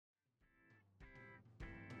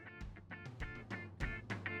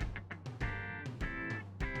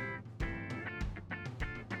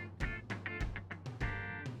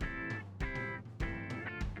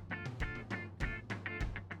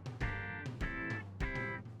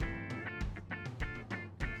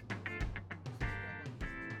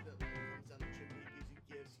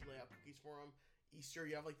Easter,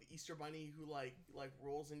 you have like the Easter bunny who like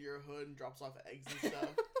rolls into your hood and drops off eggs and stuff.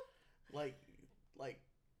 like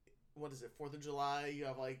what is it? 4th of July. You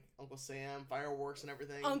have like Uncle Sam, fireworks and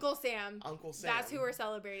everything. Uncle Sam. Uncle Sam. That's who we're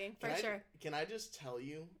celebrating for sure. Can I just tell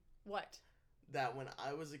you what? That when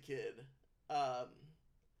I was a kid,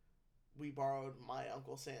 we borrowed my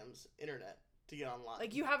Uncle Sam's internet to get online.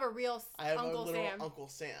 Like you have a real Uncle Sam. Uncle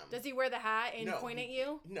Sam. Does he wear the hat and point at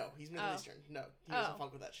you? No, he's Middle Eastern. No, he doesn't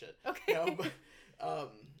fuck with that shit. Okay. No, but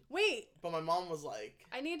wait. But my mom was like,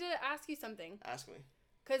 I need to ask you something. Ask me.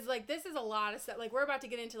 Because, like, this is a lot of stuff. Like, we're about to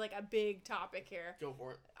get into, like, a big topic here. Go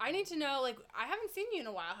for it. I need to know, like, I haven't seen you in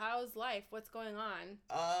a while. How's life? What's going on?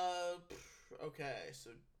 Okay.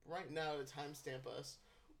 So, right now, to timestamp us,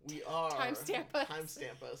 we are... Timestamp us.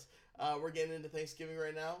 Timestamp us. We're getting into Thanksgiving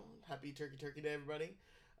right now. Happy Turkey Day, everybody.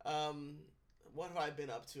 What have I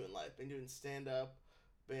been up to in life? Been doing stand-up.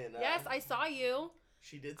 Yes, I saw you.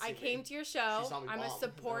 She did see I came to your show. She saw me bomb. I'm a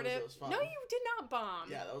supportive... That was fun. No, you did not bomb.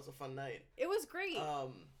 Yeah, that was a fun night. It was great.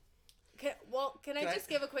 Can I just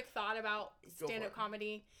give a quick thought about stand-up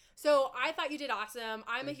comedy? So, I thought you did awesome.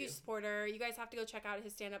 I'm a huge supporter. You guys have to go check out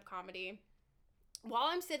his stand-up comedy. While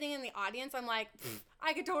I'm sitting in the audience, I'm like,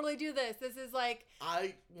 I could totally do this. This is like...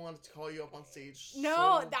 I wanted to call you up on stage.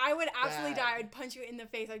 No, I would absolutely die. I'd punch you in the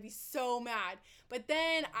face. I'd be so mad. But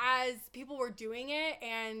then as people were doing it,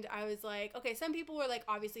 and I was like, okay, some people were like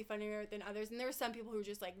obviously funnier than others, and there were some people who were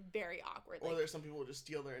just like very awkward. Or like, there's some people who just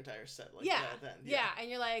steal their entire set. Like, then. And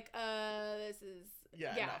you're like, this is...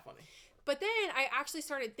 Yeah, not funny. But then I actually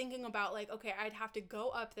started thinking about like, okay, I'd have to go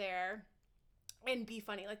up there and be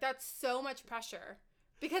funny. Like, that's so much pressure.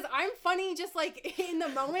 Because I'm funny just, like, in the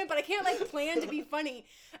moment, but I can't, like, plan to be funny.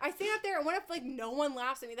 I stand up there, and what if, like, no one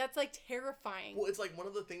laughs at me? That's, like, terrifying. Well, it's, like, one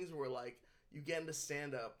of the things where, like, you get into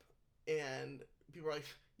stand-up, and people are like,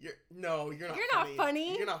 you're not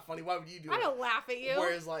funny. You're not funny. Why would you do it? I don't laugh at you.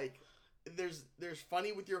 Whereas, like, there's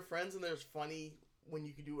funny with your friends, and there's funny when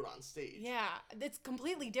you can do it on stage. Yeah, it's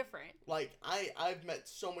completely different. Like, I've met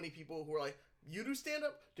so many people who are like, you do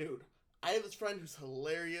stand-up? Dude, I have this friend who's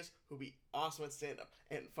hilarious, who'd be awesome at stand-up.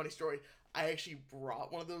 And funny story, I actually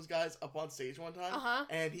brought one of those guys up on stage one time,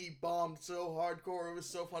 and he bombed so hardcore. It was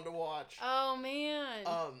so fun to watch. Oh man.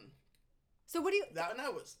 So what do you? That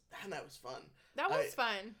night was fun. That was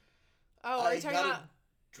fun. Oh, are you talking about a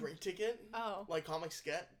drink ticket? Oh, like comics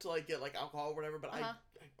get to like get like alcohol or whatever, but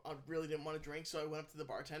I really didn't want to drink, so I went up to the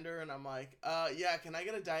bartender and I'm like, yeah, can I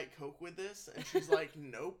get a Diet Coke with this? And she's like,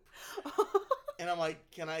 nope. And I'm like,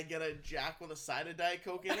 can I get a Jack with a side of Diet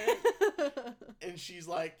Coke in it? And she's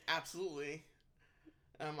like, absolutely.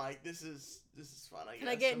 And I'm like, this is fun, I guess. Can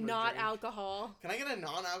I get not alcohol? Can I get a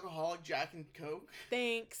non-alcoholic Jack and Coke?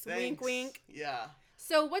 Thanks. Wink, wink. Yeah.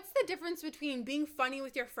 So what's the difference between being funny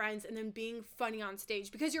with your friends and then being funny on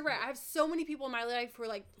stage? Because you're right. I have so many people in my life who are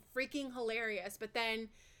like freaking hilarious, but then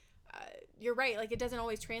you're right. Like it doesn't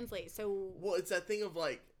always translate. So well, it's that thing of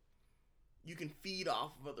like, you can feed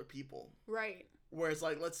off of other people. Right. Whereas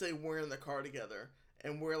like, let's say we're in the car together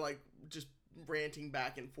and we're like just ranting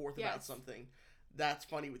back and forth about something. That's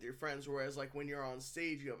funny with your friends. Whereas like when you're on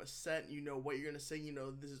stage, you have a set and you know what you're going to say. You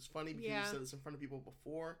know, this is funny because you said this in front of people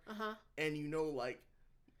before. And you know, like,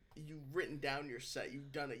 you've written down your set.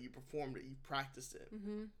 You've done it. You performed it. You practiced it.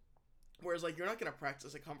 Whereas like, you're not going to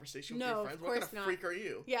practice a conversation with your friends. What kind of freak are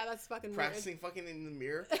you? Yeah, that's fucking practicing weird. Fucking in the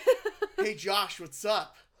mirror. Hey, Josh, what's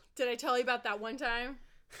up? Did I tell you about that one time?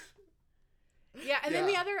 Yeah, and then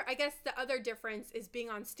the other difference is being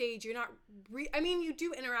on stage. You're not, you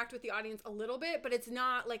do interact with the audience a little bit, but it's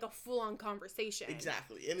not like a full-on conversation.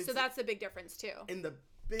 Exactly. And so that's the big difference too. And the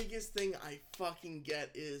biggest thing I fucking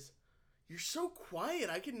get is, you're so quiet.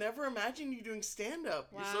 I could never imagine you doing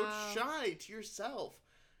stand-up. Wow. You're so shy to yourself.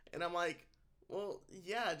 And I'm like, well,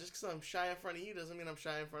 yeah, just because I'm shy in front of you doesn't mean I'm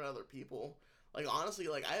shy in front of other people. Like, honestly,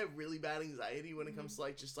 like, I have really bad anxiety when it comes to,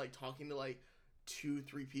 like, just, like, talking to, like,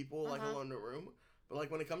 2-3 people, like, alone in a room. But, like,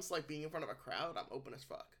 when it comes to, like, being in front of a crowd, I'm open as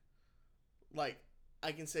fuck. Like,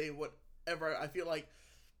 I can say whatever I feel like,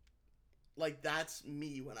 that's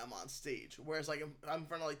me when I'm on stage. Whereas, like, I'm in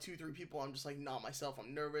front of, like, 2-3 people, I'm just, like, not myself.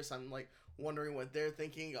 I'm nervous. I'm, like, wondering what they're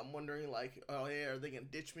thinking. I'm wondering, like, oh, yeah, are they going to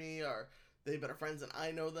ditch me? Are they better friends than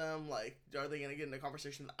I know them? Like, are they going to get in a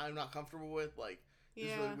conversation that I'm not comfortable with? Like,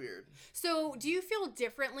 it's really weird. So, do you feel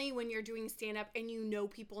differently when you're doing stand-up and you know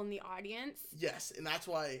people in the audience? Yes, and that's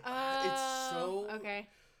why it's so... Okay.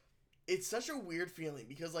 It's such a weird feeling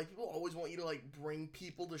because, like, people always want you to, like, bring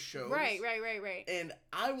people to shows. Right. And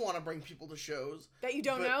I want to bring people to shows. That you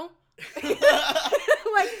don't know?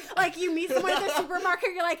 like you meet someone at the supermarket,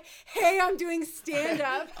 you're like, hey, I'm doing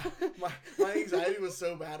stand-up. my anxiety was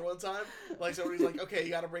so bad one time. Like, somebody's like, okay, you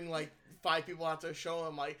got to bring, like, 5 people after a show.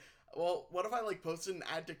 I'm like, well, what if I like posted an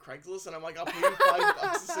ad to Craigslist and I'm like, I'll pay you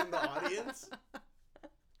 $5 to sit in the audience?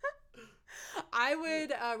 I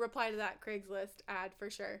would reply to that Craigslist ad for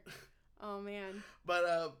sure. Oh man. But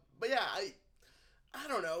yeah, I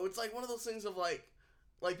don't know. It's like one of those things of like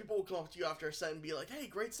people will come up to you after a set and be like, hey,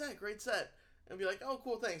 great set. And be like, oh,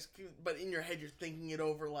 cool, thanks. But in your head, you're thinking it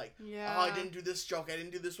over like, yeah. Oh, I didn't do this joke. I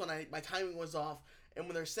didn't do this one. My timing was off. And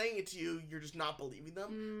when they're saying it to you, you're just not believing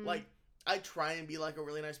them. Like, I try and be like a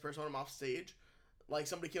really nice person when I'm off stage. Like,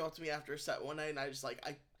 somebody came up to me after a set one night and I just like,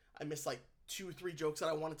 I missed like 2 or 3 jokes that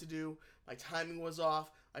I wanted to do. My timing was off.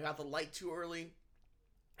 I got the light too early.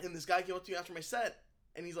 And this guy came up to me after my set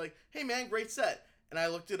and he's like, hey man, great set. And I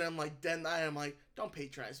looked at him like dead in the eye and I'm like, don't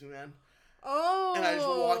patronize me, man. Oh, and I just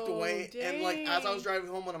walked away. dang. And like as I was driving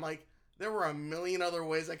home, and I'm like, there were a million other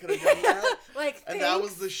ways I could have done that. Like, and that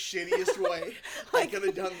was the shittiest way I could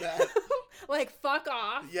have done that. Like, fuck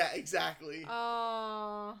off. Yeah, exactly.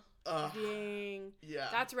 Oh, dang. Yeah,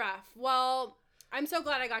 that's rough. Well, I'm so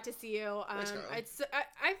glad I got to see you. Thanks, Carly.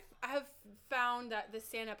 I have found that the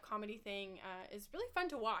stand-up comedy thing is really fun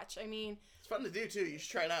to watch. I mean, it's fun to do too. You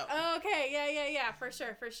should try it out. Okay, yeah, for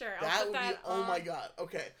sure. That would be. Oh my god.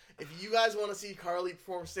 Okay, if you guys want to see Carly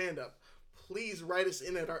perform stand-up, please write us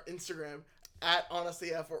in at our Instagram at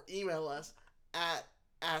HonestAF or email us at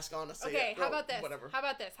AskHonestAF. Okay, how about this? Whatever. How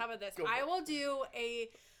about this? I will do a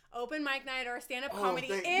open mic night or a stand-up comedy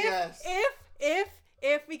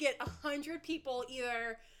if we get 100 people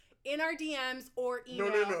either in our DMs or email.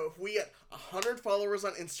 No. If we get 100 followers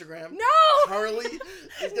on Instagram, no, Carly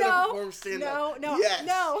is gonna perform stand-up.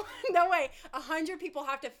 No way. 100 people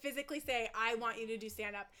have to physically say, "I want you to do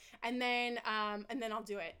stand-up," and then I'll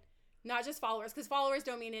do it. Not just followers, because followers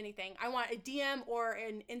don't mean anything. I want a DM or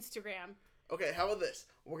an Instagram. Okay, how about this?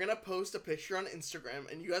 We're gonna post a picture on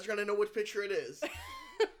Instagram, and you guys are gonna know which picture it is.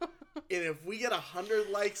 And if we get 100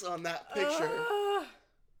 likes on that picture,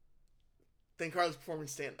 then Carly's performing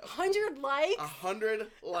stand-up. 100 likes?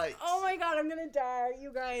 100 likes. Oh my god, I'm gonna die.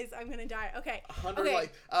 You guys, I'm gonna die. Okay. 100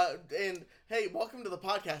 likes. And hey, welcome to the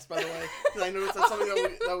podcast, by the way, because I noticed that's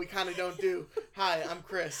something that we kind of don't do. Hi, I'm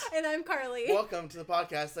Chris. And I'm Carly. Welcome to the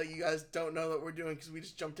podcast that you guys don't know that we're doing because we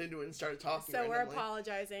just jumped into it and started talking So randomly. We're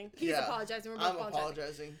apologizing. He's apologizing. We're both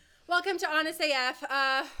apologizing. Welcome to Honest AF.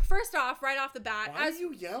 First off, right off the bat. Why are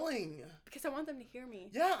you yelling? Because I want them to hear me.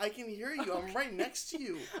 Yeah, I can hear you. Okay. I'm right next to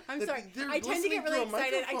you. I'm sorry. I tend to get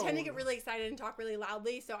really excited and talk really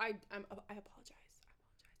loudly, so I apologize.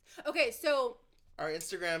 Okay, so our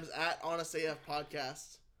Instagram's at HonestAF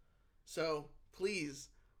Podcast. So please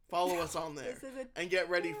follow us on there and get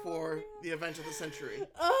ready for the event of the century.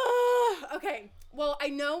 Okay. Well, I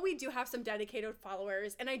know we do have some dedicated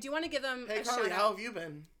followers, and I do want to give them a Carly, shout out. how have you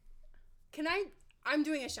been? I'm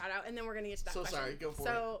doing a shout out, and then we're going to get to that question. Sorry, go for it.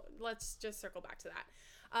 So let's just circle back to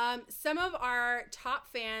that. Some of our top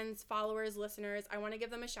fans, followers, listeners, I want to give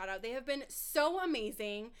them a shout out. They have been so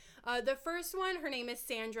amazing. The first one, her name is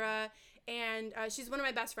Sandra, and she's one of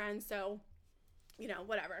my best friends, so you know,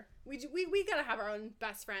 whatever. We gotta have our own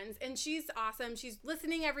best friends, and she's awesome. She's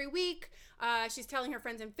listening every week. She's telling her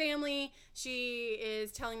friends and family. She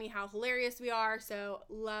is telling me how hilarious we are. So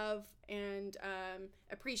love and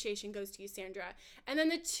appreciation goes to you, Sandra. And then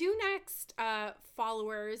the 2 next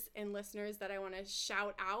followers and listeners that I want to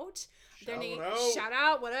shout out. Shout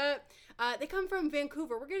out. What up? They come from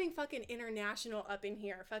Vancouver. We're getting fucking international up in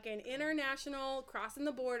here. Fucking international, crossing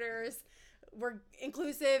the borders. We're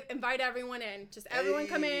inclusive. Invite everyone in. Just everyone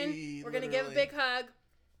come in. We're going to give a big hug.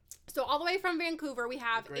 So all the way from Vancouver, we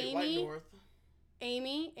have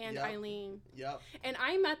Amy and Eileen. Yep. And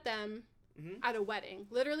I met them at a wedding.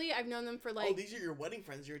 Literally, I've known them for like... Oh, these are your wedding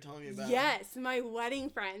friends you were telling me about. Yes, my wedding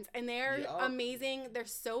friends. And they're amazing. They're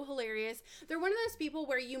so hilarious. They're one of those people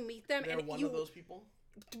where you meet them They're one of those people?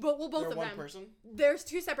 Both of them. One person? There's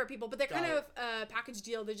 2 separate people, but they're kind of a package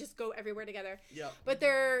deal. They just go everywhere together. Yeah. But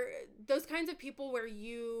they're those kinds of people where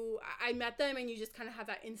I met them and you just kind of have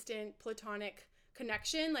that instant platonic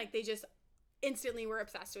connection. Like they just instantly were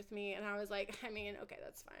obsessed with me, and I was like, I mean, okay,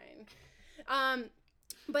 that's fine.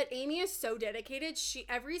 But Amy is so dedicated. She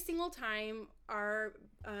every single time our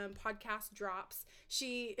podcast drops,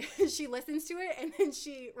 she listens to it and then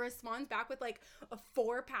she responds back with like a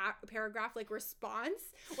 4-paragraph like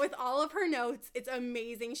response with all of her notes. It's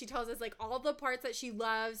amazing. She tells us like all the parts that she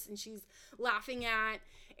loves and she's laughing at.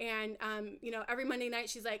 And, you know, every Monday night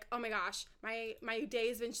she's like, oh my gosh, my day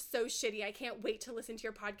has been so shitty. I can't wait to listen to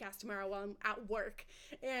your podcast tomorrow while I'm at work.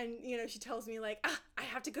 And, you know, she tells me like, I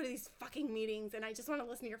have to go to these fucking meetings and I just want to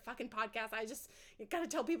listen to your fucking podcast. You gotta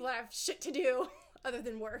tell people that I have shit to do other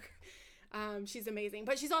than work. She's amazing,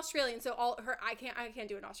 but she's Australian, so I can't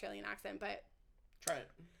do an Australian accent, but try it.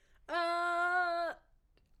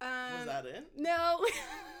 Was that it? No.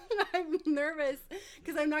 I'm nervous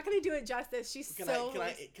because I'm not gonna do it justice. Can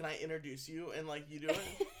I introduce you and like you do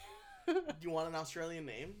it? Do you want an Australian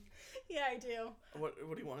name? Yeah, I do. What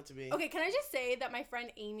do you want it to be? Okay, can I just say that my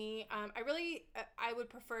friend Amy, I would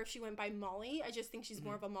prefer if she went by Molly. I just think she's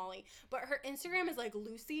more of a Molly. But her Instagram is like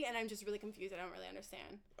Lucy, and I'm just really confused. I don't really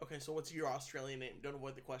understand. Okay, so what's your Australian name? Don't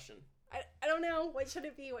avoid the question. I don't know. What should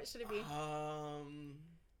it be?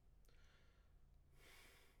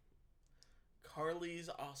 Carly's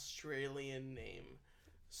Australian name.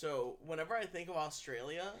 So whenever I think of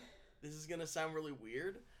Australia, this is gonna sound really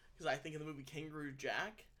weird because I think of the movie Kangaroo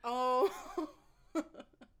Jack. Oh.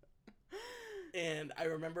 And I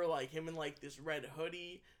remember like him in like this red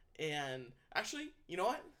hoodie, and actually, you know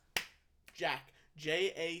what? Jack.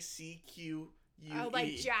 JACQUE. Oh,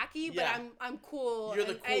 like Jackie, but yeah. I'm cool. You're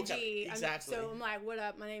the and cool edgy. exactly. So I'm like, what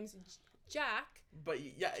up? My name's Jack. But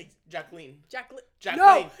yeah, Jacqueline. Jacqueline.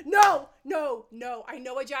 No. I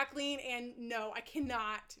know a Jacqueline, and no, I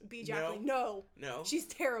cannot be Jacqueline. No. She's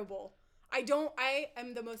terrible. I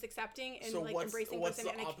am the most accepting and so like embracing person,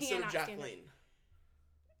 and I cannot stand it.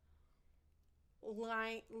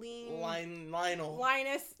 Lionel.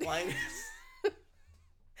 Linus. Linus.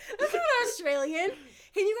 That's not Australian.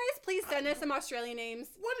 Can you guys please send us some Australian names?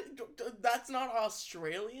 What? That's not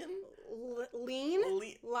Australian? Line?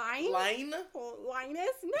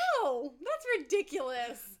 Linus? No, that's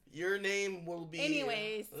ridiculous. Your name will be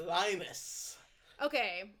anyways. Linus.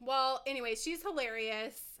 Okay, well, anyways, she's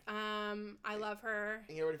hilarious. I love her.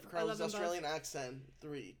 And get ready for Carla's Australian accent.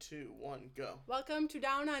 3, 2, 1, go. Welcome to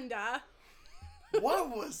Down Under. What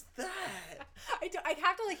was that? I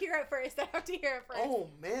have to hear it first. Oh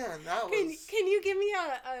man, that was. Can you give me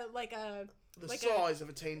the size of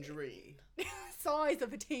a tangerine? Size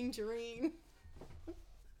of a tangerine.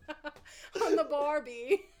 On the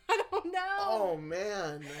Barbie. I don't know. Oh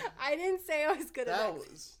man. I didn't say I was good at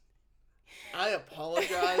that. I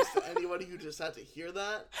apologize to anybody who just had to hear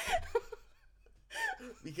that.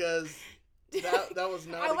 Because that was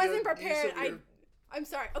not. I wasn't prepared. I'm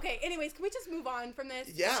sorry. Okay, anyways, can we just move on from this?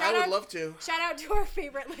 Yeah, I would love to. Shout out to our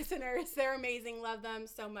favorite listeners. They're amazing. Love them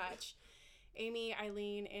so much. Amy,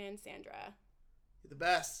 Eileen, and Sandra. You're the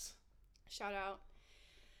best. Shout out.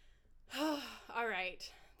 All right.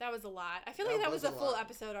 That was a lot. I feel like that was a full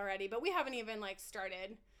episode already, but we haven't even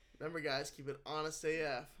started. Remember, guys, keep it honest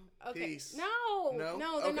AF. Okay. Peace. No,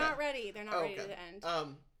 they're not ready. They're not ready to end.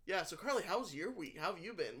 Yeah, so Carly, how's your week? How have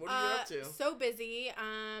you been? What are you up to? So busy.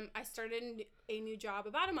 I started a new job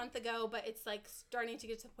about a month ago, but it's starting to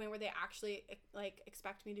get to the point where they actually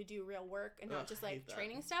expect me to do real work and not just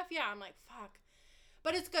training stuff. Yeah, I'm like, fuck.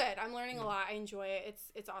 But it's good. I'm learning a lot. I enjoy it.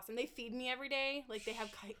 It's awesome. They feed me every day. They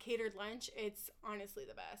have catered lunch. It's honestly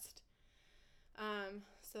the best.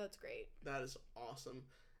 So that's great. That is awesome.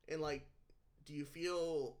 And do you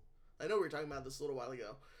feel, I know we were talking about this a little while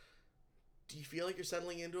ago. Do you feel like you're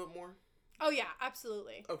settling into it more? Oh, yeah,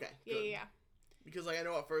 absolutely. Okay. Yeah. Because, I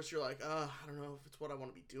know at first you're like, I don't know if it's what I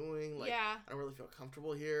want to be doing. Yeah. I don't really feel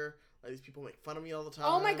comfortable here. These people make fun of me all the time.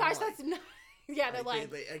 Oh, my gosh, that's not... Yeah, they're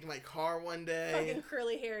They egged my car one day. Fucking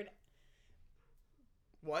curly-haired.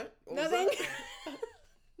 What? Nothing.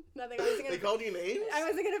 Nothing. They called you names? I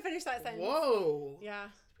wasn't going to finish that sentence. Whoa. Yeah.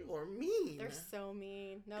 People are mean. They're so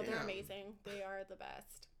mean. No, They're amazing. They are the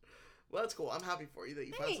best. Well, that's cool. I'm happy for you that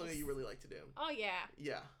you found something that you really like to do. Oh, yeah.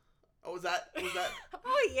 Yeah. Oh, was that?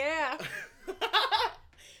 Oh, yeah.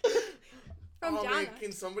 From Jana. Man,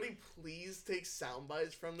 can somebody please take sound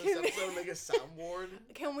bites from this episode and make a soundboard?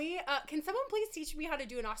 Can we, can someone please teach me how to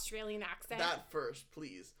do an Australian accent? That first,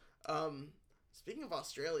 please. Speaking of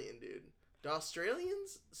Australian, dude, do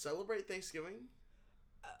Australians celebrate Thanksgiving?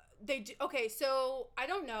 They do. Okay, so I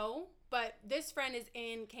don't know, but this friend is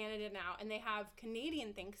in Canada now, and they have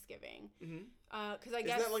Canadian Thanksgiving. Mm-hmm. Because I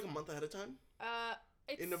guess isn't that a month ahead of time?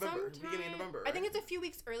 It's in November, beginning of November. Right? I think it's a few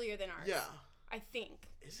weeks earlier than ours. Yeah. I think.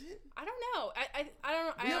 Is it? I don't know. I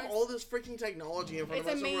don't know. We have all this freaking technology in front of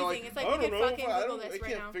us. It's amazing. And we're like, it's like we could fucking Google this right now.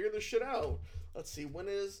 I can't figure this shit out. Let's see. When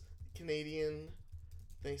is Canadian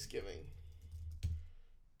Thanksgiving?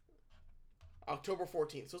 October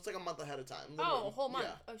 14th. So it's a month ahead of time. Literally. Oh, a whole month.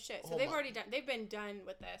 Yeah. Oh shit. So they've been done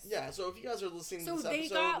with this. Yeah, so if you guys are listening to this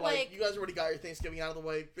episode, you guys already got your Thanksgiving out of the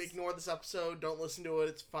way. Ignore this episode. Don't listen to it.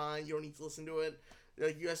 It's fine. You don't need to listen to it.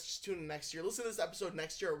 You guys just tune in next year. Listen to this episode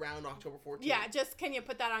next year around October 14th. Yeah, just can you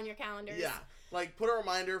put that on your calendars? Yeah. Put a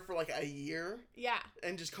reminder for a year. Yeah.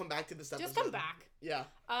 And just come back to this episode. Just come back. Yeah.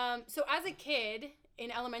 So as a kid,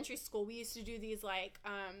 in elementary school, we used to do these like,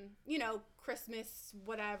 Christmas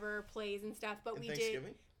whatever plays and stuff. But we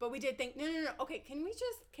did think, no. Okay, can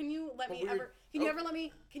you let me finish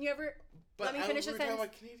a sentence?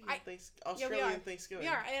 About Canadian Australian Thanksgiving.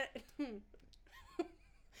 Yeah.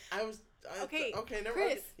 Okay, never Chris.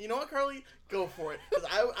 mind. You know what, Carly? Go for it. Because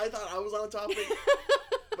I thought I was on a topic,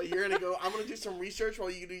 but you're going to go. I'm going to do some research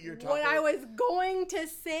while you do your topic. What I was going to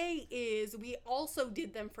say is we also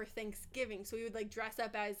did them for Thanksgiving. So we would, like, dress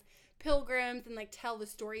up as pilgrims and, like, tell the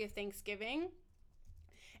story of Thanksgiving.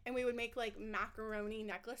 And we would make, like, macaroni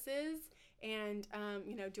necklaces and,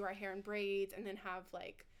 do our hair in braids and then have,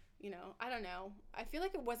 like, I don't know. I feel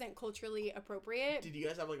like it wasn't culturally appropriate. Did you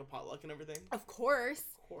guys have, like, a potluck and everything? Of course.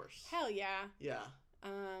 Hell yeah. Yeah.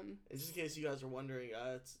 Just in case you guys are wondering,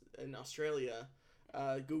 it's in Australia.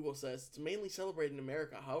 Google says it's mainly celebrated in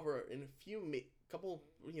America. However, in couple,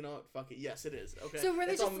 fuck it. Yes, it is. Okay. So were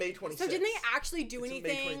they it's on May 26th. So didn't they actually do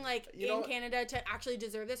anything like in Canada to actually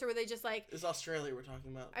deserve this, or were they just like? It's Australia we're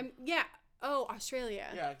talking about. Yeah. Oh, Australia.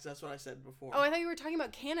 Yeah, because that's what I said before. Oh, I thought you were talking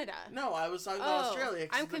about Canada. No, I was talking about Australia.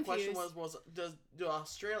 I'm confused. The question was do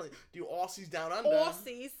Aussies down under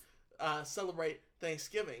celebrate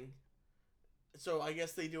Thanksgiving? So I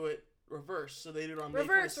guess they do it reverse. So they do it on May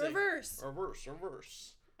 26th.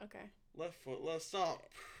 Reverse. Okay. Left foot, left stop.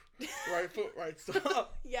 Right foot, right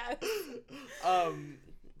stop. Yes.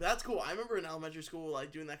 That's cool. I remember in elementary school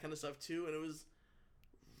like doing that kind of stuff too, and it was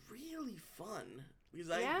really fun. Because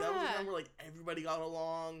that was the time where, like, everybody got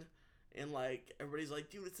along, and, like, everybody's like,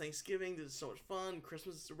 dude, it's Thanksgiving, this is so much fun,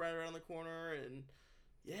 Christmas is right around the corner, and,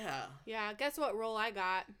 yeah. Yeah, guess what role I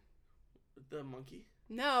got? The monkey?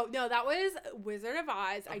 No, that was Wizard of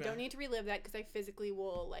Oz. Okay. I don't need to relive that, because I physically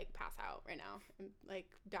will, like, pass out right now, and, like,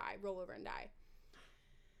 roll over and die.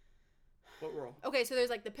 What role? Okay, so there's,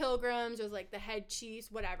 like, the Pilgrims, there's, like, the head chiefs,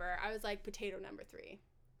 whatever. I was, like, potato number 3.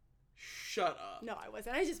 Shut up. No, I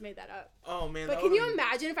wasn't. I just made that up. Oh, man. But can you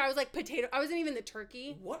imagine if I was like potato? I wasn't even the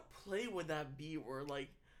turkey. What play would that be where, like,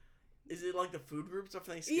 is it like the food groups of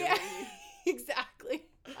Thanksgiving? Yeah, exactly.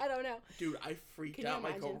 I don't know. Dude, I freaked out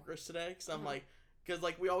my coworkers today because I'm like, because,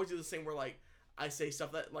 like, we always do the same where, like, I say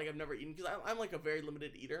stuff that, like, I've never eaten because I'm like, a very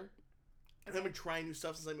limited eater. And I've been trying new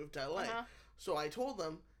stuff since I moved to LA. So I told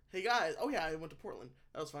them, hey, guys. Oh, yeah, I went to Portland.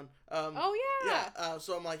 That was fun. Oh, yeah. Yeah.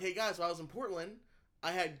 So I'm like, hey, guys, while I was in Portland,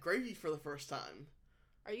 I had gravy for the first time.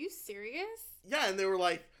 Are you serious? Yeah, and they were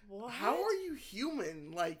like, what? How are you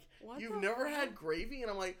human? Like, you've never had gravy? And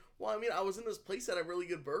I'm like, well, I mean, I was in this place that had really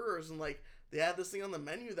good burgers, and, like, they had this thing on the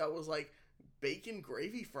menu that was, like, bacon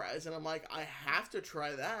gravy fries, and I'm like, I have to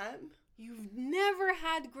try that. You've never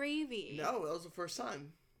had gravy? No, that was the first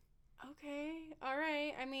time. Okay, all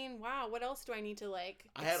right. I mean, wow, what else do I need to, like,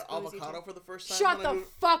 I had avocado for the first time. Shut the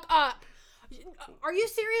fuck up! Are you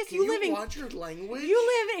serious? Can you watch your language?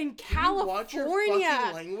 You live in California. Can you watch your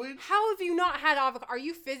fucking language? How have you not had avocado? Are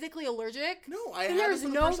you physically allergic? No, I had it for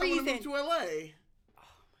the first time when I moved to LA. Oh my god.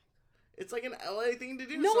 It's like an LA thing to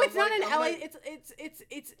do. No, so it's not an LA.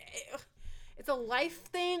 It's a life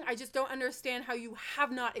thing. I just don't understand how you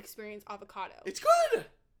have not experienced avocado. It's good.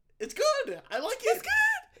 It's good. I like it. It's good.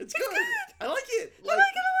 It's good. I like it. Like,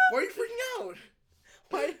 why are you freaking out?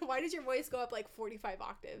 Why did your voice go up like 45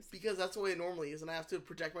 octaves? Because that's the way it normally is, and I have to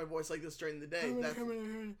project my voice like this during the day.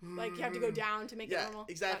 Like you have to go down to make it normal?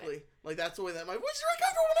 Yeah, exactly. Like that's the way that my voice is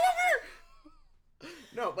like,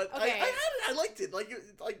 no, but okay. I had it. I liked it. Like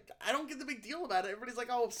I don't get the big deal about it. Everybody's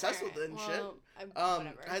like all obsessed with it and shit.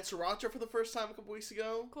 Whatever. I had sriracha for the first time a couple weeks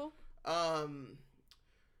ago. Cool. I'm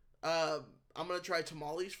gonna try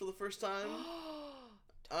tamales for the first time.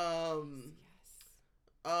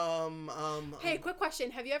 Hey, quick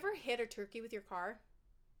question. Have you ever hit a turkey with your car?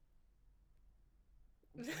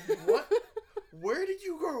 What? Where did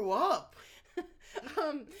you grow up?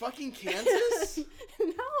 Fucking Kansas?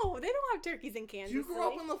 No, they don't have turkeys in Kansas. You grew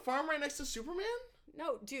up on the farm right next to Superman?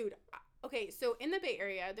 No, dude. Okay, so in the Bay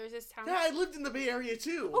Area, there's this town. Yeah, I lived in the Bay Area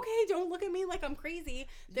too. Okay, don't look at me like I'm crazy.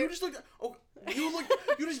 You just looked. You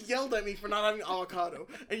just yelled at me for not having avocado,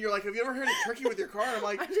 and you're like, "Have you ever heard of turkey with your car?" And I'm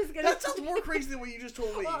like, that sounds more crazy than what you just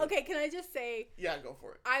told me. Well, okay, can I just say? Yeah, go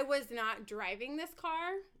for it. I was not driving this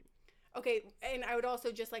car. Okay, and I would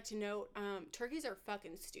also just like to note, turkeys are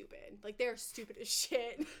fucking stupid. Like, they're stupid as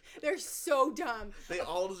shit. They're so dumb. They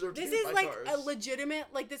all deserve to be by cars. This is like a legitimate,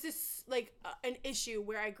 like, this is like an issue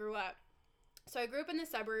where I grew up. So I grew up in the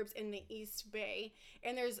suburbs in the East Bay,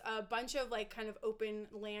 and there's a bunch of like kind of open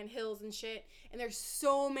land, hills and shit, and there's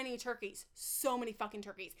so many turkeys, so many fucking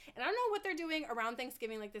turkeys. And I don't know what they're doing around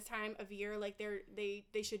Thanksgiving, like this time of year. Like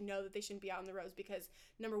they should know that they shouldn't be out on the roads because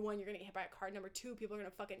number one, you're gonna get hit by a car. Number two, people are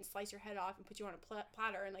gonna fucking slice your head off and put you on a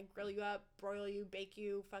platter and like grill you up, broil you, bake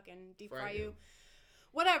you, fucking deep fry you,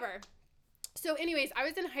 whatever. So anyways, I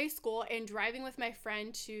was in high school and driving with my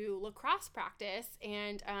friend to lacrosse practice,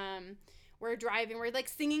 and we're driving, we're like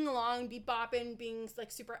singing along, bopping, being like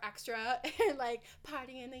super extra, and like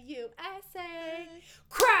party in the USA.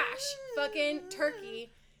 Crash! Fucking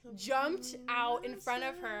turkey jumped out in front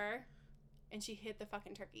of her, and she hit the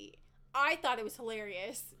fucking turkey. I thought it was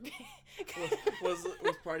hilarious. was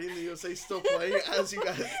Party in the USA still playing as you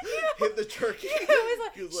guys hit the turkey?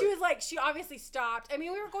 She obviously stopped. I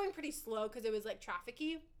mean, we were going pretty slow because it was like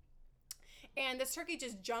traffic-y. And this turkey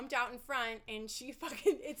just jumped out in front, and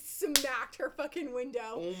it smacked her fucking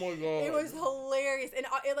window. Oh my god! It was hilarious, and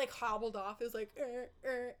it like hobbled off. It was like,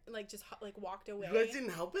 and like just like walked away. You guys didn't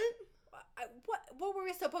help it? What were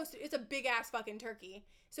we supposed to? It's a big ass fucking turkey,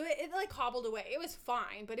 so it like hobbled away. It was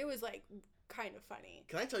fine, but it was like kind of funny.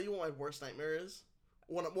 Can I tell you what my worst nightmare is?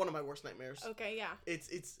 One of my worst nightmares. Okay, yeah.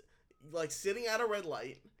 It's like sitting at a red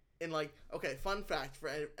light, and like, okay, fun fact for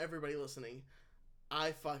everybody listening.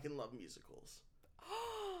 I fucking love musicals.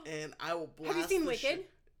 And I will blast. Have you seen Wicked?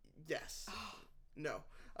 Yes. No.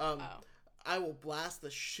 I will blast the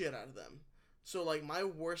shit out of them. So like my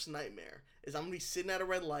worst nightmare is I'm gonna be sitting at a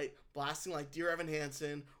red light blasting like Dear Evan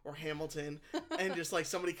Hansen or Hamilton, and just like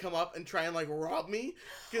somebody come up and try and like rob me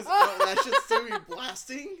because that shit's still be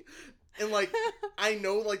blasting, and like I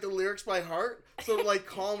know like the lyrics by heart, so to like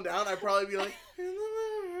calm down I'd probably be like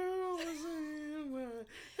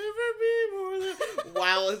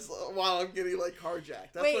while I'm getting like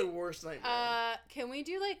carjacked. That's my worst nightmare. Can we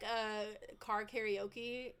do like a car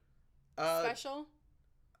karaoke special?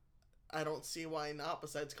 I don't see why not,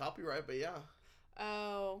 besides copyright, but yeah.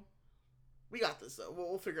 Oh. We got this though.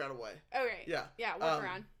 We'll figure out a way. Okay. Yeah. Yeah, work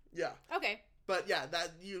around. Yeah. Okay. But yeah,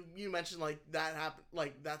 that you mentioned like that happened,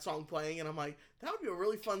 like that song playing, and I'm like, that would be a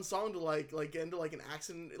really fun song to like get into like an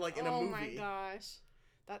accident like in a movie. Oh my gosh.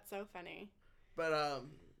 That's so funny. But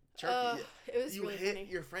turkey. It was really funny.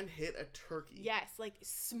 Your friend hit a turkey. Yes, like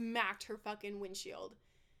smacked her fucking windshield.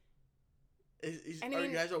 Are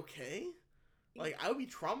you guys okay? Like I would be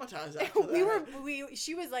traumatized after that.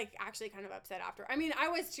 She was like actually kind of upset after. I mean, I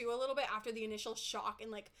was too a little bit after the initial shock and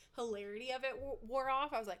like hilarity of it wore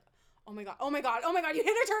off. I was like, oh my god, you hit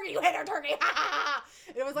her turkey.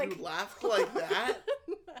 It was like you laughed like that.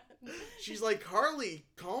 She's like, Carly,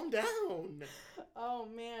 calm down. Oh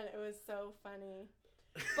man, it was so funny.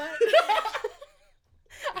 But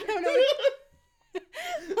I don't know.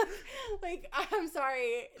 like I'm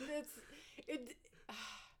sorry.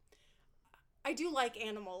 I do like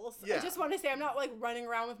animals. Yeah. I just want to say I'm not like running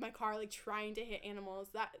around with my car like trying to hit animals.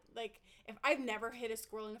 That like if I've never hit a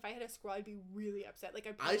squirrel, and if I hit a squirrel, I'd be really upset.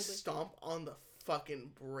 Like I stomp on the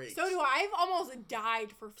fucking brakes. So do I. I've almost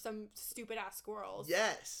died for some stupid ass squirrels.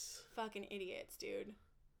 Yes. Fucking idiots, dude.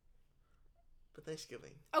 But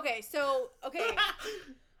Thanksgiving. Okay. So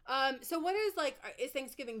what is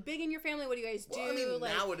Thanksgiving big in your family? What do you guys do? Well, I mean,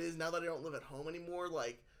 now it is. Now that I don't live at home anymore,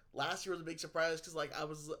 like. Last year was a big surprise because like I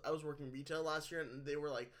was working retail last year, and they were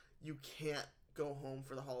like, you can't go home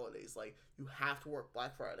for the holidays, like you have to work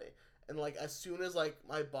Black Friday. And like as soon as like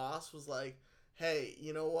my boss was like, hey,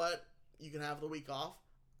 you know what, you can have the week off,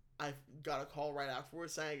 I got a call right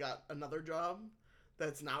afterwards saying I got another job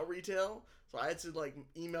that's now retail. So I had to like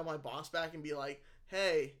email my boss back and be like,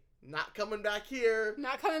 hey, not coming back here,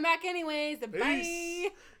 not coming back anyways, bye.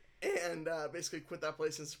 And basically quit that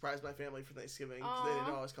place and surprised my family for Thanksgiving because they didn't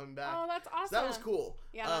know I was coming back. Oh, that's awesome. So that was cool.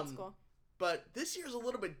 Yeah, that's cool. But this year's a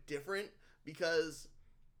little bit different because,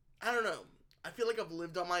 I don't know, I feel like I've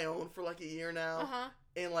lived on my own for like a year now. Uh-huh.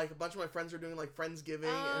 And like a bunch of my friends are doing like Friendsgiving.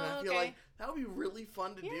 And I feel like that would be really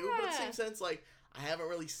fun to do. But at the same sense, like I haven't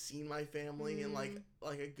really seen my family in like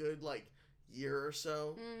a good like year or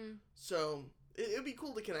so. So... It'd be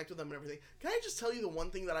cool to connect with them and everything. Can I just tell you the one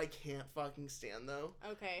thing that I can't fucking stand, though?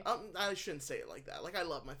 Okay. I shouldn't say it like that. Like, I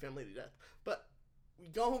love my family to death. But we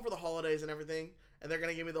go home for the holidays and everything, and they're going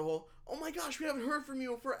to give me the whole, oh my gosh, we haven't heard from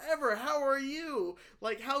you forever. How are you?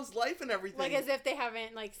 Like, how's life and everything? Like, as if they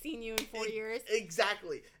haven't, like, seen you in 4 years.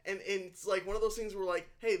 Exactly. And it's, like, one of those things where, like,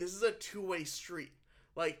 hey, this is a two-way street.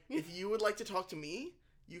 Like, if you would like to talk to me,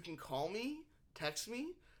 you can call me, text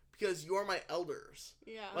me. Because you are my elders.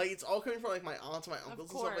 Yeah. Like, it's all coming from, like, my aunts and my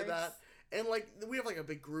uncles and stuff like that. And, like, we have, like, a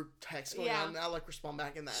big group text going on, and I'll, like, respond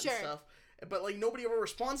back in that and stuff. but like nobody ever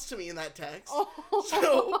responds to me in that text.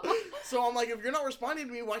 Oh. So I'm like, if you're not responding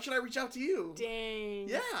to me, why should I reach out to you? Dang.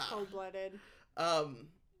 Yeah. Cold-blooded. But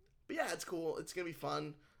yeah, it's cool. It's gonna be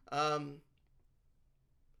fun. Yeah,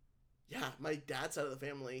 my dad's side of the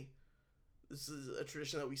family, this is a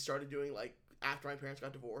tradition that we started doing like after my parents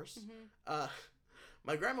got divorced.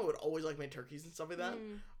 My grandma would always like my turkeys and stuff like that,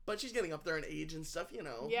 but she's getting up there in age and stuff, you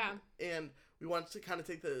know. Yeah. And we wanted to kind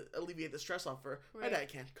of alleviate the stress off her. Right. My dad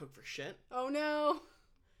can't cook for shit. Oh no.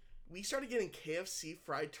 We started getting KFC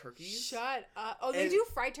fried turkeys. Shut up. Oh, they do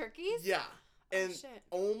fried turkeys? Yeah. And shit.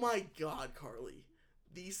 Oh my God, Carly.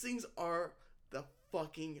 These things are the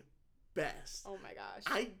fucking best. Oh my gosh.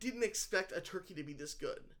 I didn't expect a turkey to be this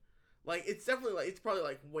good. Like, it's definitely like, it's probably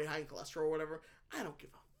like way high in cholesterol or whatever. I don't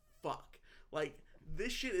give a fuck. Like,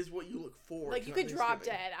 this shit is what you look forward to. Like, you could drop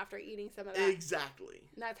dead after eating some of that. Exactly.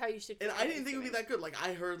 And that's how you should feel. And I didn't think it would be that good. Like,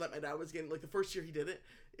 I heard that my dad was getting, like, the first year he did it,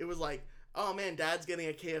 it was like, oh man, Dad's getting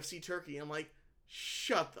a KFC turkey. I'm like,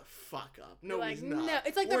 shut the fuck up. No, like, he's not. No,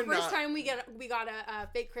 it's like the first time we got a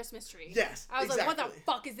fake Christmas tree. Yes, I was like, what the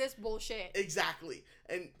fuck is this bullshit? Exactly.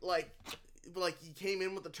 And like he came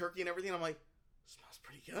in with the turkey and everything. And I'm like, smells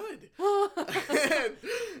pretty good.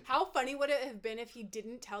 How funny would it have been if he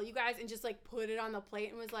didn't tell you guys and just like put it on the plate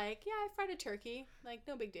and was like, yeah, I fried a turkey. Like,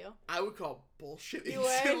 no big deal. I would call bullshit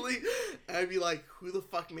instantly. And I'd be like, who the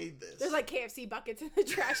fuck made this? There's like KFC buckets in the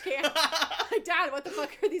trash can. Like, Dad, what the fuck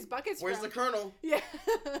are these buckets Where's from? the Colonel? Yeah.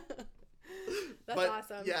 That's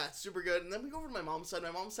awesome. Yeah, it's super good. And then we go over to my mom's side.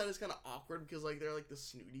 My mom's side is kind of awkward because like they're like the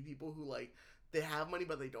snooty people who like they have money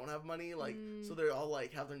but they don't have money. Like so they're all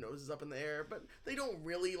like have their noses up in the air, but they don't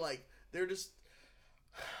really like. They're just.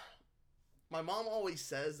 My mom always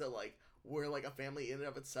says that like we're like a family in and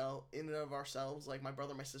of ourselves. Like my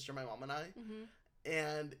brother, my sister, my mom, and I.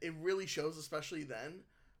 And it really shows, especially then,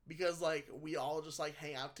 because like we all just like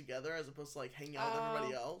hang out together as opposed to like hanging out with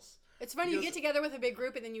everybody else. It's funny, you get together with a big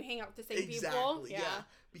group and then you hang out with the same people. Exactly, yeah.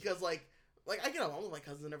 Because like I get along with my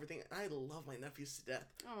cousins and everything, and I love my nephews to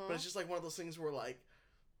death. Aww. But it's just like one of those things where like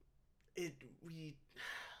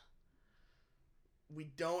we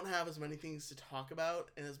don't have as many things to talk about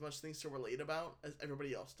and as much things to relate about as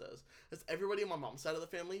everybody else does. Because everybody on my mom's side of the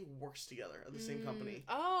family works together at the same company.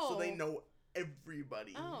 Oh. So they know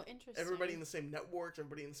everybody. Oh, interesting. Everybody in the same networks,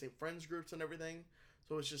 everybody in the same friends groups and everything.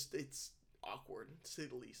 So it's awkward, to say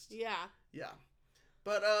the least. Yeah. Yeah.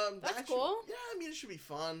 But, that's cool. Yeah, I mean, it should be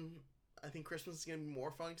fun. I think Christmas is going to be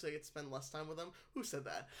more fun because I get to spend less time with them. Who said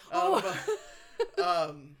that?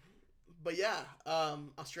 But yeah,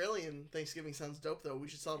 Australian Thanksgiving sounds dope, though. We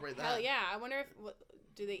should celebrate that. Hell yeah. I wonder if,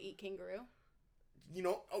 do they eat kangaroo? You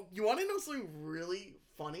know, you want to know something really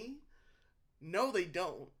funny? No, they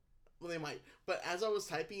don't. Well, they might. But as I was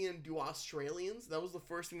typing in, do Australians, that was the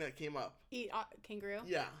first thing that came up. Eat kangaroo?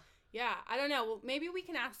 Yeah. Yeah, I don't know. Well, maybe we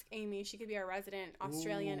can ask Amy. She could be our resident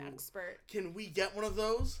Australian expert. Can we get one of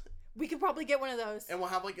those? We could probably get one of those. And we'll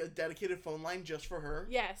have like a dedicated phone line just for her.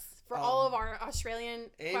 Yes, for all of our Australian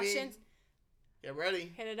questions. Get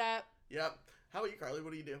ready. Hit it up. Yep. How about you, Carly?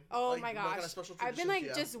 What do you do? Oh my gosh. What kind of special I've been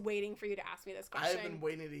just waiting for you to ask me this question. I've been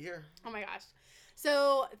waiting to hear. Oh my gosh.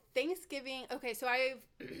 So Thanksgiving, okay, so I've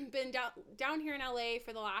been down here in LA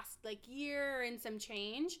for the last like year and some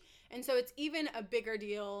change. And so it's even a bigger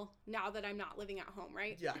deal now that I'm not living at home,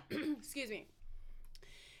 right? Yeah. Excuse me.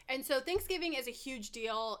 And so Thanksgiving is a huge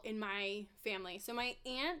deal in my family. So my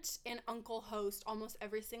aunt and uncle host almost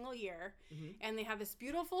every single year. Mm-hmm. And they have this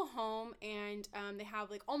beautiful home and they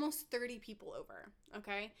have like almost 30 people over.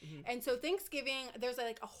 Okay. Mm-hmm. And so Thanksgiving, there's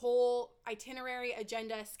like a whole itinerary,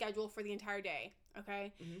 agenda, schedule for the entire day.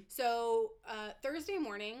 Okay. Mm-hmm. So Thursday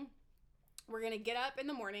morning, we're going to get up in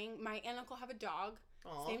the morning. My aunt and uncle have a dog.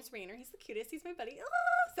 Aww. His name's Rainer. He's the cutest. He's my buddy. Oh,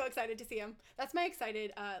 so excited to see him. That's my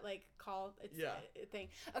excited call. It's a thing.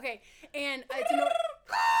 Okay, and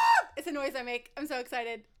it's a noise I make. I'm so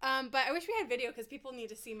excited. But I wish we had video because people need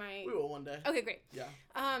to see my. We will one day. Okay, great. Yeah.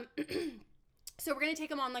 So we're gonna take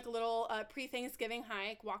them on like a little pre-Thanksgiving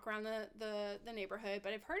hike, walk around the neighborhood.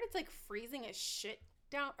 But I've heard it's like freezing as shit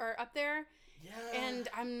down or up there. Yeah. And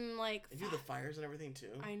I'm like. They do the fires and everything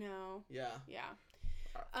too. I know. Yeah. Yeah.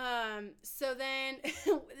 So then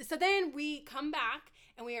we come back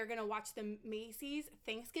and we are going to watch the Macy's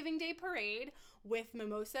Thanksgiving Day Parade with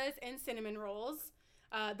mimosas and cinnamon rolls.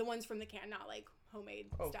 The ones from the can, not like homemade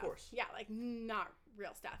stuff. Of course. Yeah, like not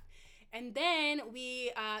real stuff. And then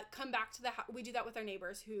we come back to the house. We do that with our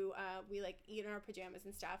neighbors who we like eat in our pajamas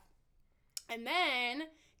and stuff. And then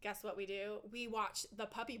guess what we do? We watch the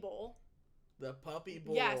Puppy Bowl. The Puppy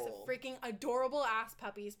Bowl. Yes, freaking adorable ass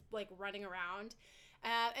puppies like running around.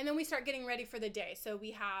 And then we start getting ready for the day. So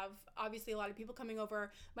we have obviously a lot of people coming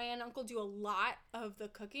over. My aunt and uncle do a lot of the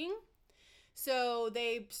cooking. So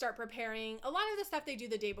they start preparing a lot of the stuff they do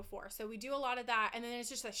the day before. So we do a lot of that. And then there's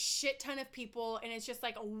just a shit ton of people. And it's just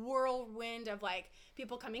like a whirlwind of like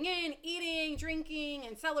people coming in, eating, drinking,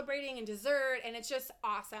 and celebrating, and dessert. And it's just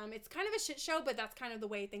awesome. It's kind of a shit show, but that's kind of the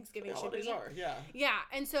way Thanksgiving should be. Holidays are, yeah. Yeah.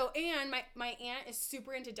 And so, and my aunt is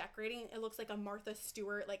super into decorating. It looks like a Martha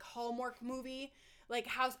Stewart, like Hallmark movie. Like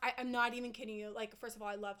house, I'm not even kidding you. Like, first of all,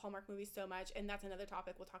 I love Hallmark movies so much. And that's another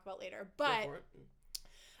topic we'll talk about later. But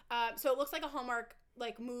so it looks like a Hallmark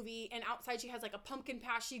like movie, and outside she has like a pumpkin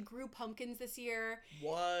patch. She grew pumpkins this year.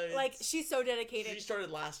 What? Like, she's so dedicated. She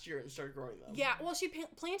started last year and started growing them. Yeah, well, she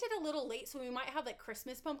planted a little late, so we might have like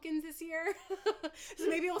Christmas pumpkins this year. So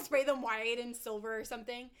maybe we'll spray them white and silver or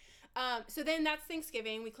something. So then that's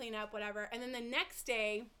Thanksgiving. We clean up, whatever, and then the next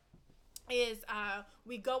day is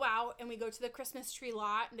we go out and we go to the Christmas tree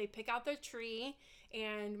lot, and they pick out their tree,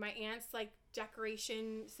 and my aunt's like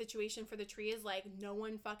decoration situation for the tree is like no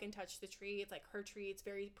one fucking touched the tree. It's like her tree. It's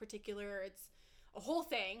very particular. It's a whole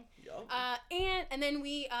thing. Yep. And then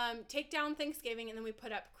we take down Thanksgiving, and then we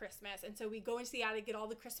put up Christmas. And so we go into the attic, get all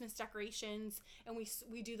the Christmas decorations, and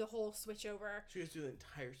we do the whole switch over. So you guys do the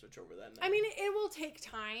entire switch over that night? I mean, it will take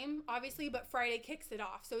time, obviously, but Friday kicks it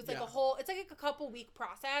off. So it's like it's like a couple week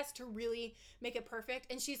process to really make it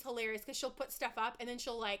perfect. And she's hilarious because she'll put stuff up, and then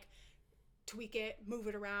she'll like tweak it, move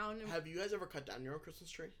it around. Have you guys ever cut down your own Christmas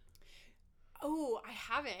tree? Oh, I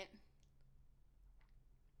haven't.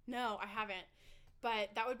 No, I haven't. But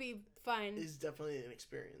that would be fun. It's definitely an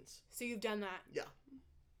experience. So you've done that? Yeah.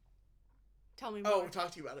 Tell me more. Oh, we'll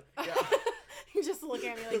talk to you about it. Yeah. You're just looking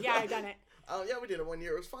at me like, yeah, I've done it. Yeah, we did it one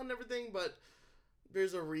year. It was fun and everything, but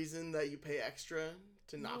there's a reason that you pay extra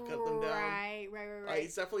to not cut them down. Right.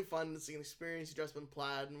 It's definitely fun. It's an experience. You dress up in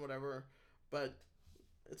plaid and whatever, but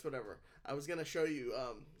it's whatever. I was going to show you,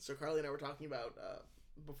 so Carly and I were talking about,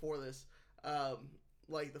 before this,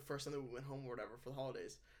 like the first time that we went home or whatever for the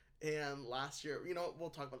holidays. And last year,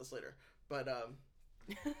 we'll talk about this later, but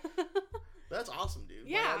that's awesome, dude.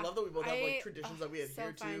 Yeah. Like, I love that we both have like traditions that we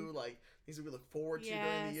adhere to, like things that we look forward to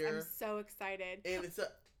during the year. I'm so excited. And it's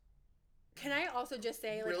Can I also just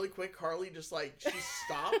say, really quick, Carly just like, she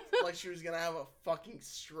stopped like she was going to have a fucking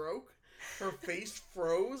stroke. Her face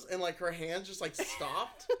froze and like her hands just like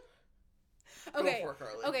stopped. Okay. Go for it,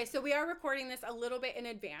 Carly. Okay, so we are recording this a little bit in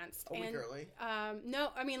advance. A week early? No,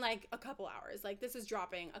 I mean like a couple hours. Like this is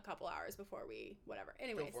dropping a couple hours before we whatever.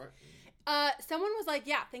 Anyways. Go for it. Someone was like,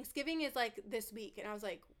 "Yeah, Thanksgiving is like this week." And I was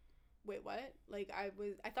like, "Wait, what?" Like I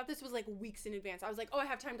thought this was like weeks in advance. I was like, "Oh, I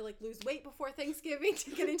have time to like lose weight before Thanksgiving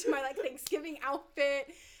to get into my like Thanksgiving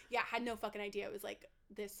outfit." Yeah, had no fucking idea it was like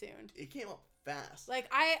this soon. It came up fast. Like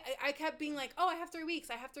I kept being like, "Oh, I have 3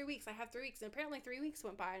 weeks. I have 3 weeks. I have 3 weeks." And apparently 3 weeks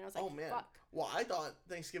went by, and I was like, "Oh man, fuck." Well, I thought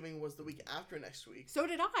Thanksgiving was the week after next week. So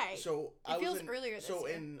did I. So it feels earlier this year. So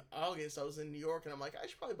in August, I was in New York, and I'm like, I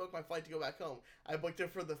should probably book my flight to go back home. I booked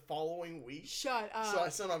it for the following week. Shut up. So I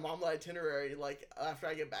sent my mom the itinerary like after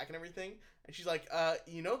I get back and everything, and she's like,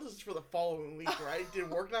 this is for the following week, right?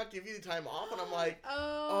 Did work not give you the time off? And I'm like,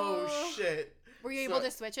 oh shit. Were you able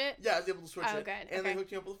to switch it? Yeah, I was able to switch it. Oh, good. And they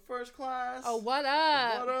hooked me up with first class. Oh, what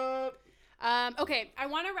up? What up? Okay, I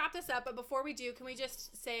want to wrap this up, but before we do, can we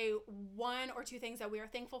just say one or two things that we are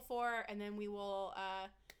thankful for, and then we will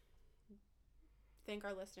thank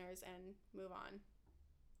our listeners and move on.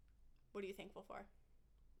 What are you thankful for?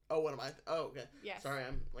 Oh, what am I? Oh, okay. Yes. Sorry,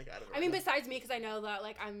 I'm like out of it. I mean, besides me, because I know that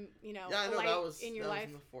like I'm, yeah, I know that was in your life. Was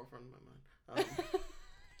in the forefront of my mind.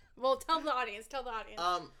 Well, tell the audience.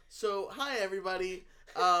 So hi everybody.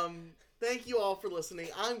 Thank you all for listening.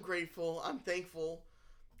 I'm grateful. I'm thankful.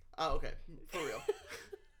 Okay, for real.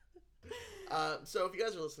 So if you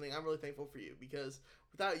guys are listening, I'm really thankful for you, because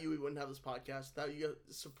without you, we wouldn't have this podcast. Without you guys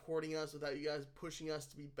supporting us, without you guys pushing us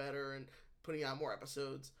to be better and putting out more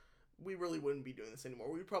episodes, we really wouldn't be doing this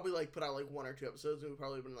anymore. We'd probably like put out like 1 or 2 episodes, and we'd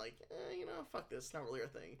probably been like, fuck this. It's not really our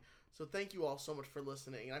thing. So thank you all so much for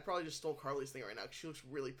listening. And I probably just stole Carly's thing right now, because she looks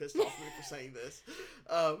really pissed off at me for saying this.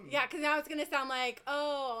 Yeah, because now it's going to sound like,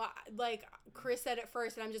 oh, like Chris said it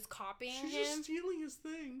first and I'm just copying him. She's just stealing his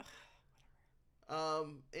thing.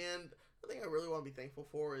 And the thing I really want to be thankful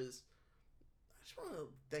for is, I just want to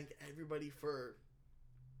thank everybody for...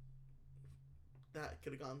 That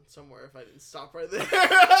could have gone somewhere if I didn't stop right there.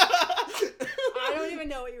 I don't even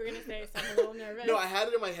know what you were going to say, so I'm a little nervous. No, I had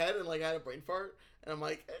it in my head and like I had a brain fart, and I'm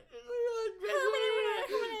like...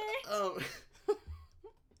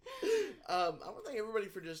 I want to thank everybody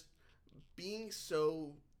for just being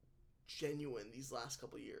so genuine these last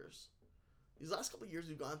couple years. These last couple years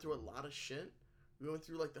we've gone through a lot of shit. We went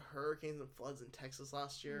through, like, the hurricanes and floods in Texas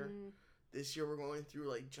last year. This year we're going through,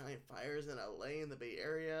 like, giant fires in LA and the Bay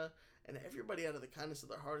Area. And everybody, out of the kindness of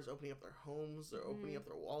their heart, is opening up their homes. They're opening up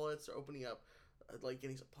their wallets. They're opening up, like,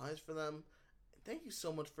 getting supplies for them. And thank you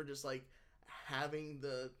so much for just, like, having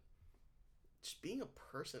just being a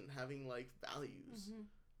person, having, like, values.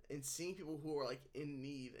 And seeing people who are, like, in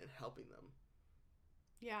need and helping them.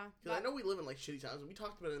 Yeah. Because I know we live in, like, shitty times. And we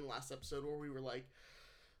talked about it in the last episode where we were, like,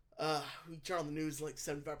 we turn on the news, like,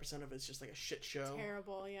 75% of it's just, like, a shit show.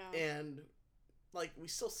 Terrible, yeah. And, like, we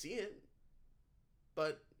still see it.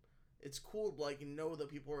 But it's cool to, like, know that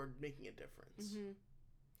people are making a difference.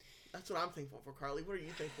 That's what I'm thankful for, Carly. What are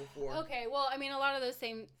you thankful for? Okay, well, I mean, a lot of those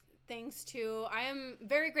same things, too. I am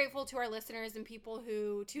very grateful to our listeners and people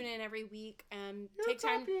who tune in every week and take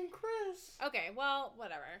time. You're copying Chris. Okay, well,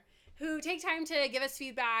 whatever. Who take time to give us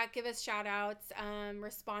feedback, give us shout outs,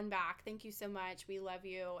 respond back. Thank you so much. We love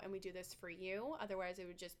you, and we do this for you. Otherwise, it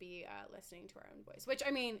would just be listening to our own voice, which, I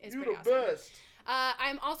mean, is pretty awesome. You're the best.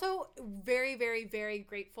 I'm also very, very, very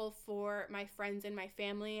grateful for my friends and my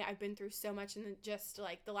family. I've been through so much in just,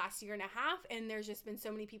 like, the last year and a half, and there's just been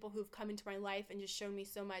so many people who've come into my life and just shown me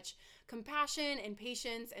so much compassion and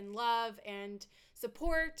patience and love and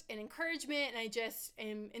support and encouragement, and I just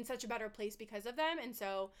am in such a better place because of them. And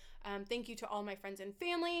so thank you to all my friends and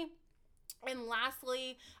family. And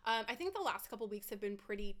lastly, I think the last couple weeks have been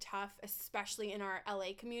pretty tough, especially in our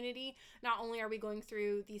LA community. Not only are we going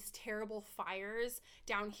through these terrible fires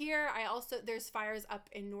down here, there's fires up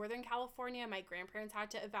in Northern California. My grandparents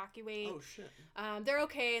had to evacuate. Oh shit. They're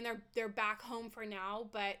okay, and they're back home for now,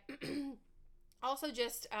 but also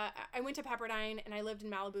just, I went to Pepperdine, and I lived in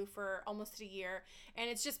Malibu for almost a year, and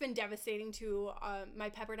it's just been devastating to my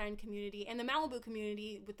Pepperdine community and the Malibu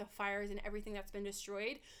community with the fires and everything that's been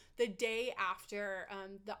destroyed the day after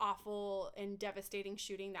the awful and devastating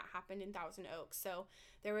shooting that happened in Thousand Oaks. So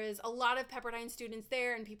there was a lot of Pepperdine students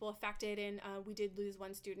there and people affected, and we did lose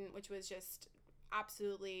one student, which was just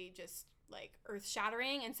absolutely just, like,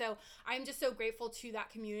 earth-shattering. And so I'm just so grateful to that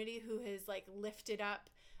community who has, like, lifted up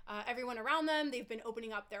everyone around them. They've been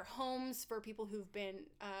opening up their homes for people who've been,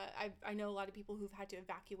 I know a lot of people who've had to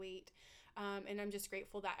evacuate, and I'm just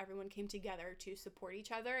grateful that everyone came together to support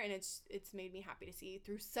each other, and it's made me happy to see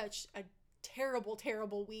through such a terrible,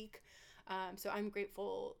 terrible week. So I'm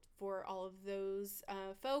grateful for all of those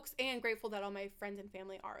folks, and grateful that all my friends and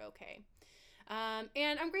family are okay.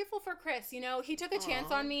 And I'm grateful for Chris. You know, he took a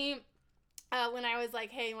chance on me when I was like,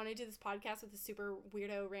 hey, you want to do this podcast with a super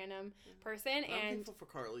weirdo random person? I'm thankful for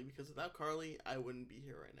Carly, because without Carly, I wouldn't be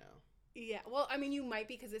here right now. Yeah, well, I mean, you might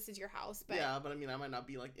be, because this is your house, but... Yeah, but I mean, I might not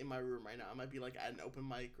be, like, in my room right now. I might be, like, at an open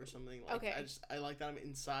mic or something. Like, okay. I like that I'm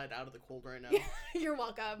inside, out of the cold right now. You're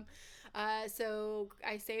welcome. So,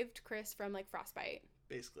 I saved Chris from, like, frostbite.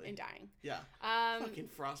 Basically. And dying. Yeah. Fucking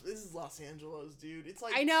frostbite. This is Los Angeles, dude. It's,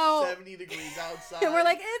 like, I know. 70 degrees outside. And we're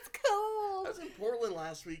like, it's cold. I was in Portland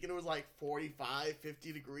last week, and it was, like, 45,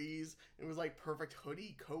 50 degrees. It was, like, perfect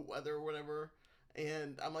hoodie, coat weather, or whatever.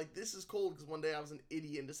 And I'm like, this is cold, because one day I was an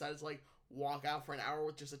idiot and decided to, like, walk out for an hour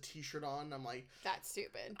with just a t-shirt on. And I'm like, that's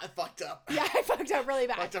stupid. I fucked up. Yeah, I fucked up really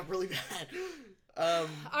bad.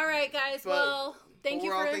 All right, guys. Well, thank you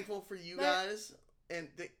for... We're all thankful for you guys. And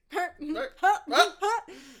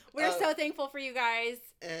we're so thankful for you guys.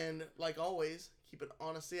 And like always, keep it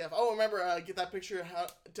honest AF. Oh, remember, get that picture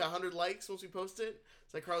to 100 likes once we post it.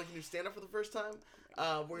 So like Carly can do stand-up for the first time.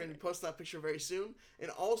 We're going to be posting that picture very soon.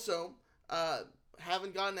 And also...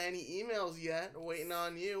 haven't gotten any emails yet. Waiting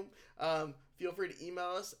on you. Feel free to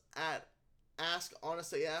email us at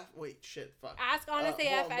AskHonestAF. Wait, shit, fuck.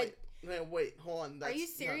 AskHonestAF. Wait, hold on. Are you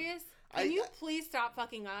serious? Can you please stop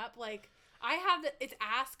fucking up? Like, I have it's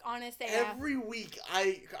AskHonestAF. Every week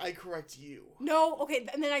I correct you. No, okay,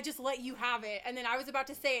 and then I just let you have it, and then I was about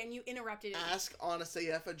to say it, and you interrupted it.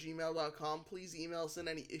 AskHonestAF@gmail.com. Please email us in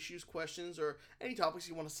any issues, questions, or any topics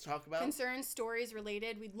you want us to talk about. Concerns, stories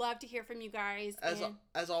related. We'd love to hear from you guys.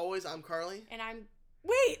 As always, I'm Carly. And I'm...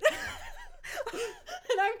 Wait!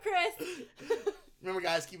 And I'm Chris. Remember,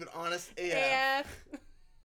 guys, keep it honest AF.